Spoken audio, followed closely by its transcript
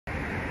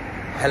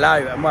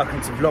Hello and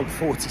welcome to vlog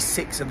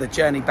 46 of the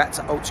journey back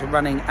to ultra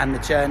running and the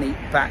journey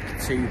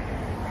back to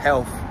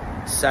health.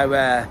 So,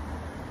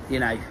 you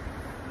know,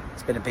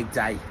 it's been a big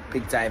day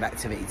of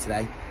activity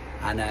today,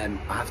 and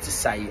I have to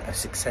say a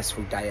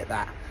successful day at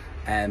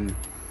that.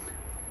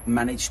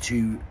 Managed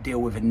to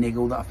deal with a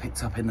niggle that I've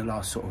picked up in the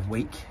last sort of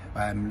week,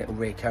 little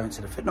reoccurrence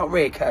of the foot. Not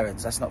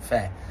reoccurrence, that's not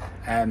fair.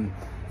 You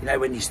know,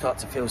 when you start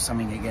to feel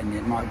something again,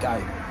 it might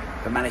go,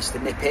 but managed to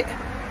nip it.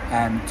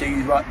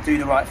 Do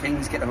the right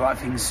things, get the right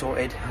things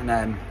sorted,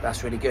 and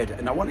that's really good.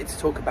 And I wanted to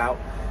talk about,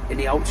 in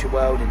the ultra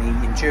world, in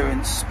the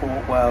endurance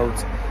sport world,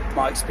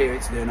 my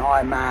experience doing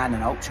Ironman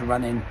and ultra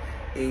running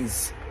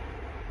is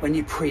when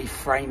you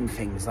pre-frame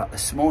things. Like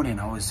this morning,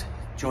 I was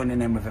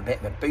joining in with a bit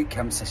of a boot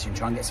camp session,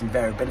 trying to get some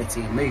variability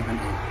and movement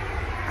in,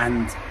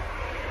 and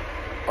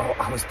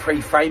I was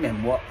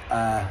pre-framing what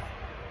a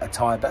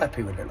tyre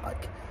burpee would look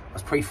like. I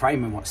was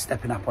pre-framing what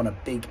stepping up on a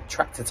big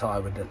tractor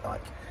tyre would look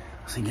like.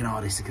 I was thinking, oh,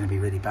 this is going to be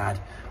really bad.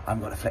 I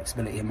haven't got the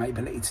flexibility and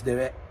mobility to do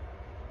it.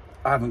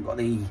 I haven't got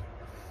the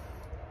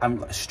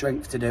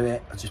strength to do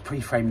it. I was just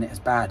pre-framing it as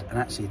bad, and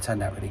actually it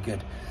turned out really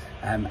good.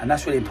 And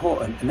that's really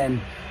important. And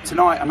then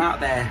tonight I'm out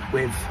there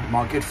with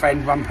my good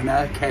friend,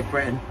 Rumpreneur, Kev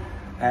Britton,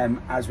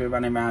 as we're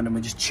running around and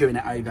we're just chewing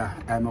it over.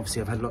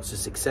 Obviously I've had lots of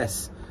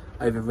success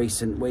over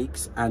recent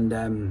weeks, and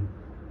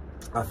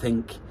I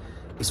think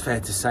it's fair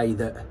to say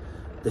that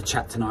the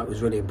chat tonight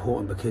was really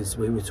important, because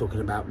we were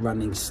talking about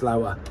running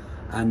slower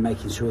and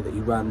making sure that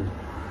you run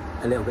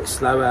a little bit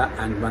slower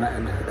and run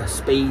at a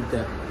speed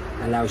that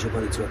allows your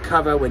body to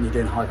recover when you're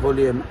doing high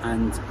volume.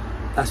 And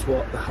that's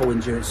what the whole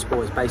endurance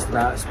sport is based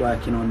about. It's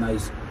working on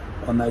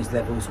those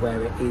levels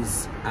where it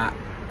is at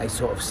a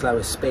sort of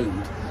slower speed,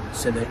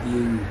 so that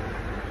you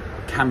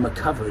can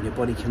recover and your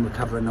body can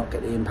recover and not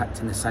get the impact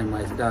in the same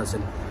way as it does.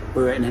 And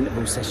we were at an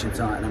interval session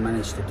tonight, and I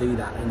managed to do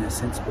that in a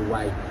sensible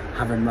way.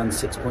 Having run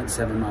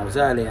 6.7 miles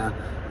earlier,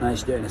 I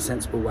managed to do it in a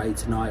sensible way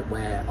tonight,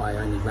 where I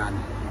only ran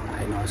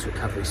at a nice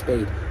recovery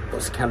speed.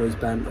 Lots of calories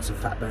burnt, lots of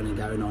fat burning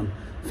going on,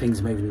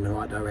 things moving in the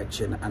right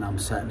direction, and I'm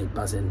certainly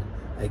buzzing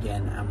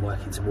again and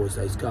working towards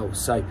those goals.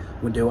 So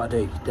I'm gonna do what I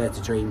do, dare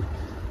to dream,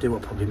 do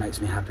what probably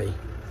makes me happy,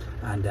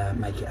 and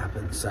make it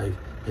happen. So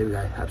here we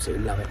go,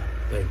 absolutely love it.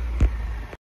 Boom.